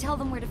tried to tell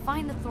them where to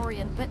find the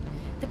thorium, but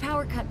the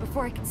power cut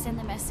before I could send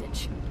the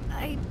message.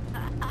 I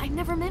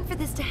never meant for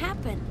this to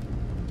happen.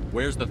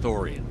 Where's the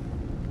thorium?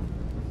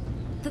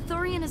 The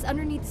thorium is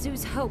underneath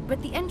Zeus Hope, but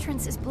the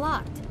entrance is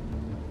blocked.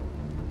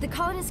 The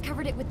colonists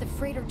covered it with the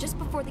freighter just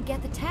before the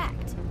Geth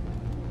attacked.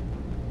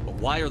 But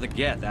why are the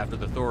Geth after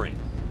the thorium?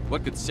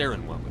 What could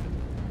Saren want with it?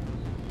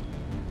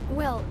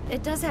 Well,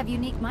 it does have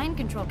unique mind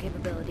control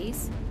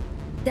capabilities.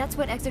 That's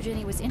what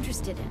Exogeny was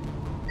interested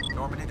in.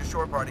 Normandy to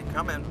shore party,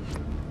 come in.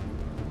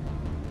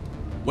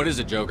 What is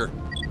it, Joker?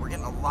 We're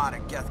getting a lot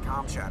of Geth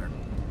comm chatter.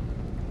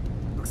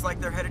 Looks like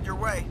they're headed your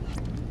way.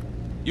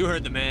 You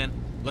heard the man.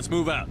 Let's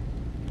move out.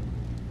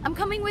 I'm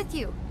coming with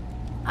you.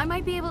 I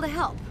might be able to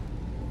help.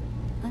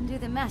 Undo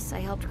the mess I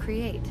helped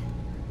create.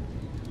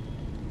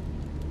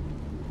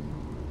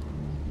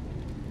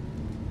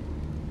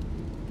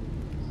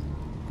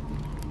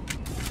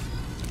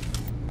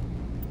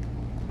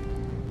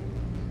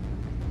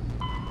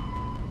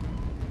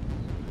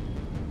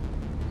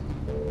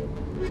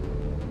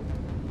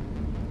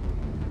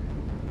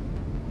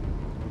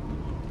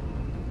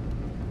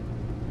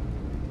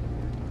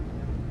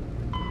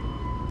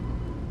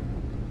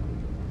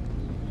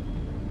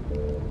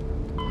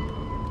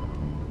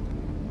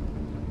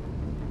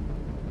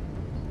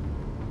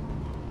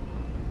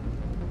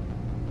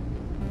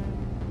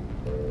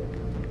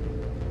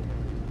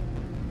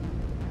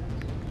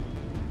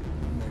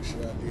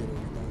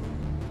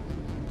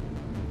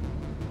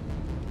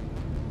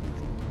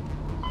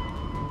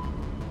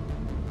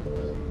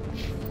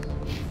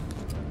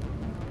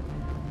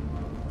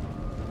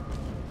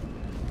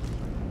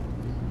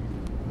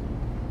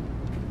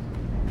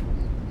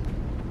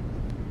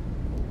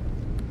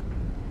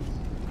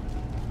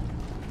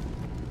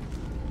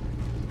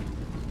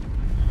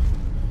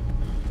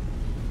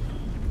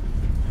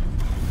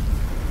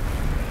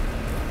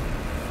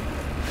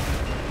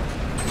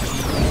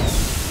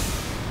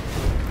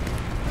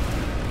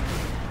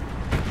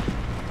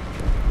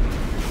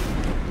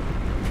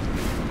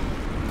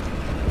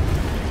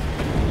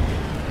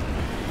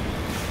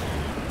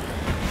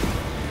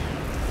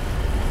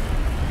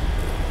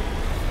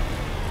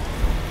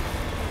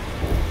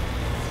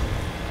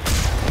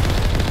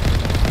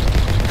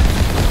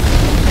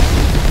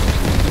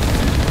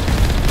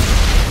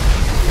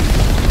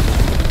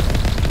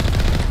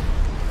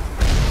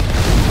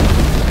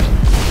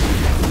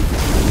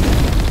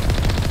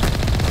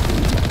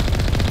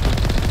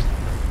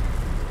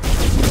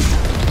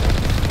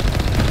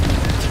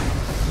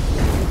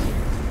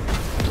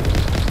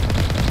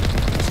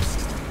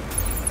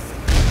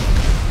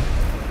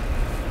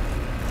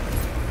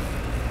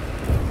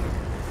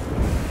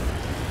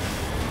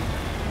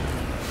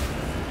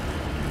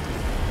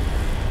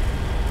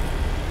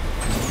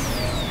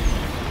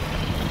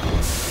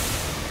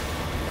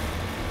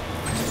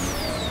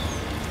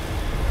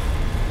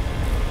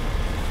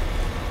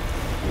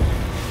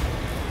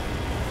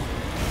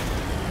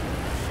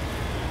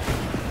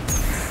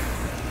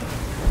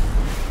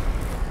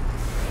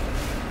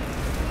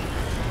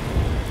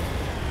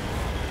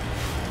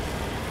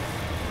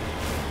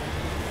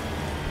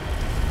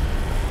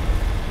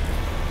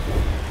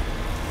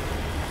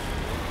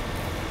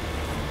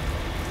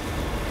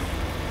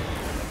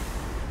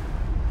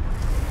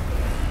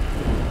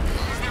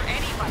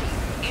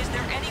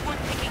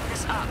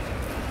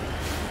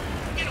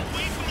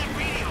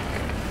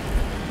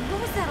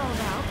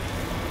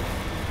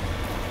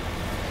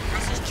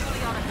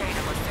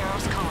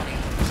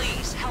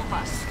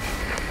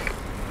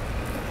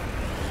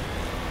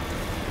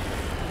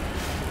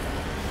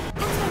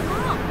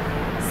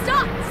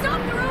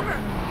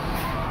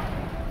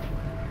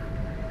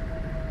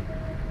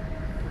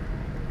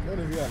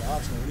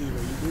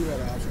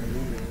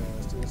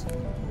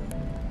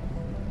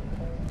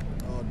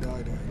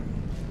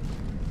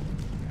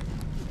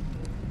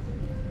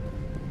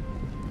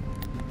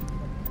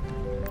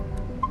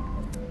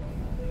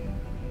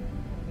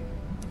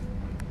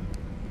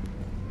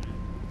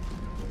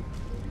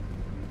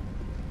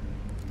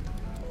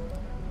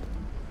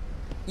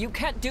 You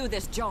can't do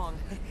this, John.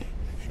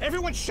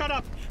 Everyone shut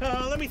up!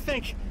 Let me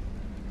think.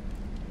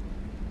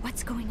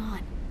 What's going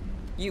on?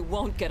 You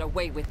won't get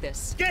away with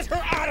this. Get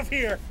her out of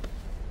here!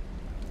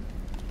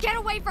 Get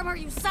away from her,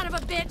 you son of a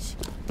bitch!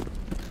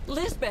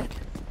 Lisbeth!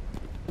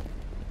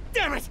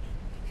 Damn it!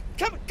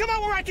 Come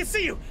out where I can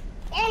see you!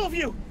 All of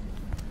you!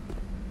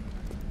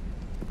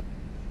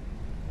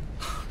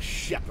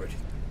 Shepard.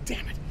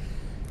 Damn it.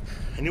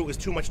 I knew it was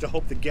too much to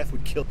hope the Geth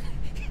would kill.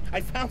 I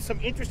found some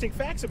interesting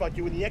facts about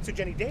you in the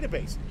Exogeny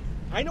database.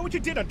 I know what you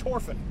did on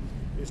Torfin.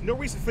 There's no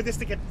reason for this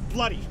to get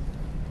bloody.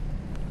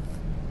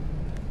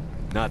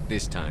 Not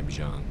this time,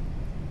 Jean.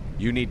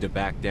 You need to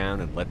back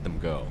down and let them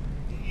go.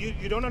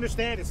 You don't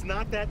understand. It's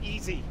not that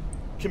easy.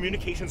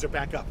 Communications are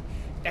back up.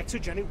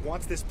 Exogeny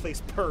wants this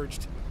place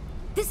purged.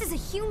 This is a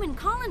human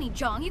colony,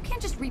 John. You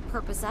can't just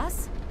repurpose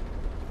us.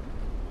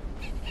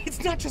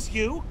 It's not just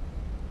you.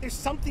 There's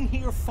something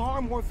here far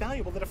more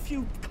valuable than a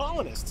few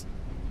colonists.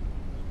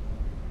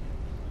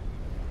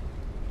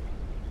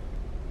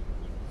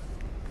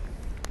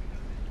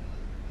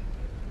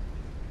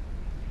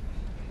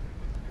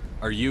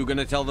 Are you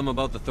gonna tell them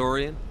about the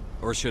Thorian?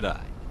 Or should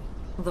I?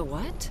 The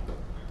what?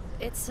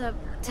 It's a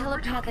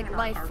telepathic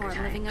life form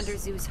living under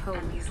Zeus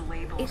Hope.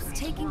 It's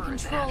taking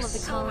control of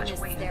the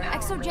colonists there.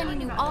 Exogeny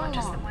knew all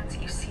along.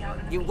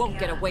 You won't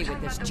get away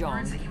with this,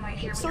 John.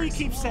 So you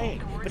keep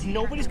saying, but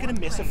nobody's gonna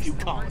miss a few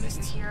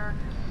colonists.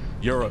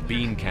 You're a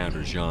bean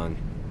counter, Jean.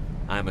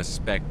 I'm a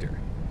Spectre.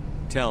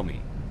 Tell me,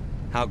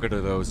 how good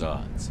are those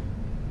odds?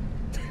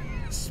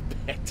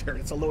 Spectre?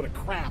 It's a load of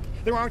crap.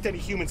 There aren't any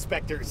human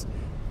Spectres.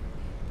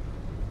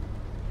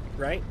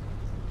 Right?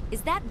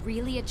 Is that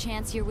really a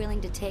chance you're willing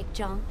to take,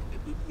 John?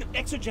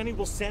 Exogeny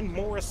will send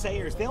more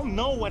assayers. They'll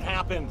know what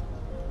happened.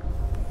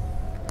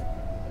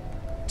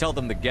 Tell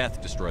them the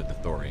Geth destroyed the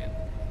Thorian.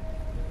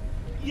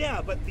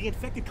 Yeah, but the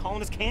infected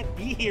colonists can't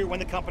be here when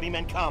the company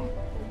men come.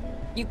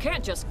 You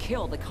can't just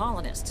kill the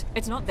colonists.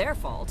 It's not their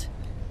fault.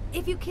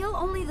 If you kill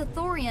only the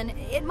Thorian,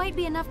 it might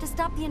be enough to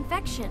stop the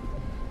infection.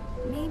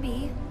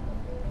 Maybe.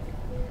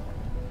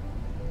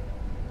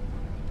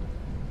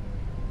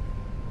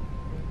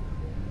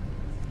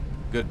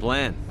 Good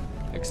plan.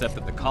 Except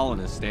that the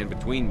colonists stand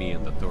between me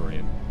and the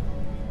Thorian.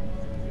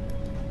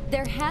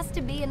 There has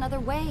to be another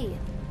way.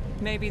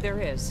 Maybe there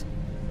is.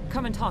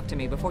 Come and talk to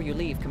me before you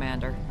leave,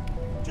 Commander.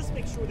 Just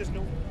make sure there's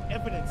no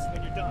evidence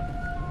when you're done.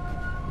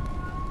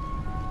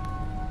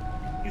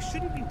 You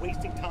shouldn't be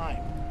wasting time.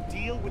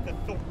 Deal with the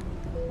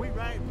Thorian. We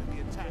ride with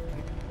the attack.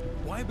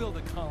 Why build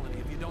a colony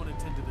if you don't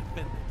intend to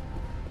defend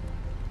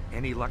it?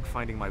 Any luck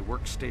finding my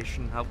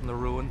workstation out in the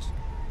ruins?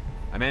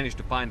 I managed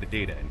to find the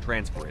data and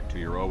transfer it to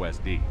your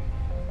OSD.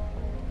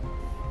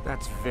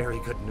 That's very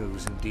good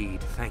news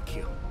indeed. Thank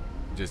you.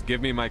 Just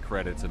give me my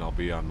credits and I'll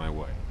be on my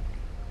way.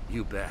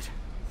 You bet.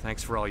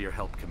 Thanks for all your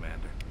help,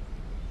 Commander.